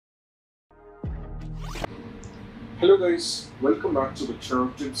Hello guys, welcome back to the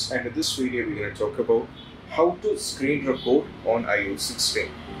Channel Tips, and in this video we're going to talk about how to screen record on iOS 16.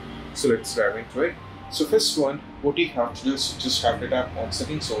 So let's dive into it. So first one, what you have to do is you just have to tap on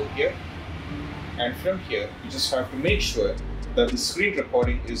settings over here, and from here you just have to make sure that the screen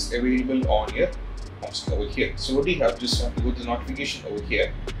recording is available on your option over here. So what you have to just have to go to the notification over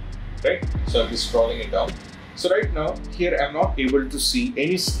here, right? So I'm just scrolling it down. So right now, here I'm not able to see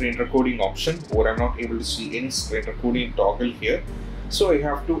any screen recording option, or I'm not able to see any screen recording toggle here. So I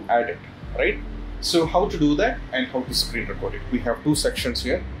have to add it, right? So how to do that and how to screen record it? We have two sections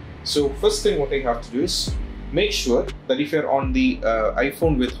here. So first thing what I have to do is make sure that if you're on the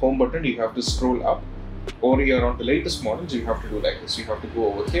iPhone with home button, you have to scroll up, or you're on the latest models, you have to do like this. You have to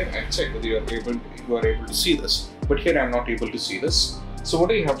go over here and check whether you are able to see this. But here I'm not able to see this. So what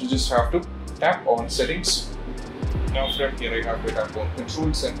I have to just have to tap on settings. Now from here I have to tap on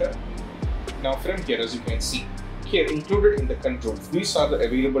Control Center. Now from here, as you can see, here included in the controls, these are the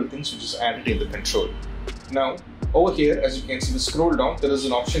available things which is added in the control. Now over here, as you can see, the scroll down, there is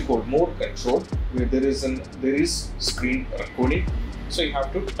an option called More Control, where there is screen recording. So you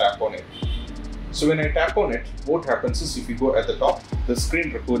have to tap on it. So when I tap on it, what happens is if you go at the top, the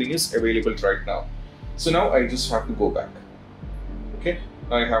screen recording is available right now. So now I just have to go back. Okay,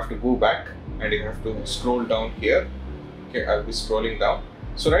 now I have to go back and you have to scroll down here. Okay, I'll be scrolling down.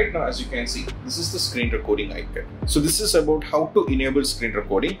 So right now, as you can see, this is the screen recording icon. So this is about how to enable screen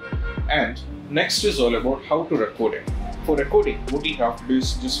recording, and next is all about how to record it. For recording, what you have to do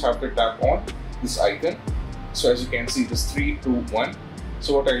is just have to tap on this icon. So as you can see, it is 3, 2, 1.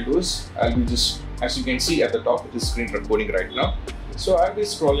 So what I'll do is I'll be just, as you can see at the top, it is screen recording right now. So I'll be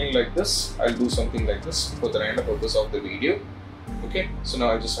scrolling like this. I'll do something like this for the random purpose of the video. Okay, so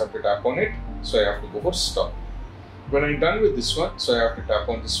now I just have to tap on it. So I have to go for stop. When I'm done with this one, so I have to tap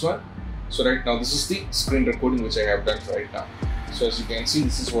on this one. So right now, this is the screen recording which I have done right now. So as you can see,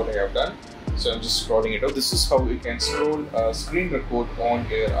 this is what I have done. So I'm just scrolling it out. This is how you can screen record on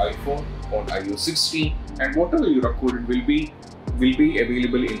your iPhone on iOS 16, and whatever you recorded will be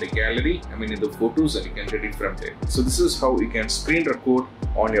available in the gallery, in the photos, and you can get it from there. So this is how you can screen record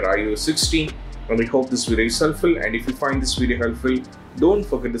on your iOS 16. And I hope this video is helpful, and if you find this video helpful, don't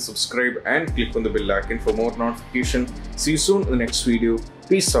forget to subscribe and click on the bell icon for more notification. See you soon in the next video.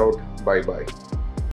 Peace out. Bye bye.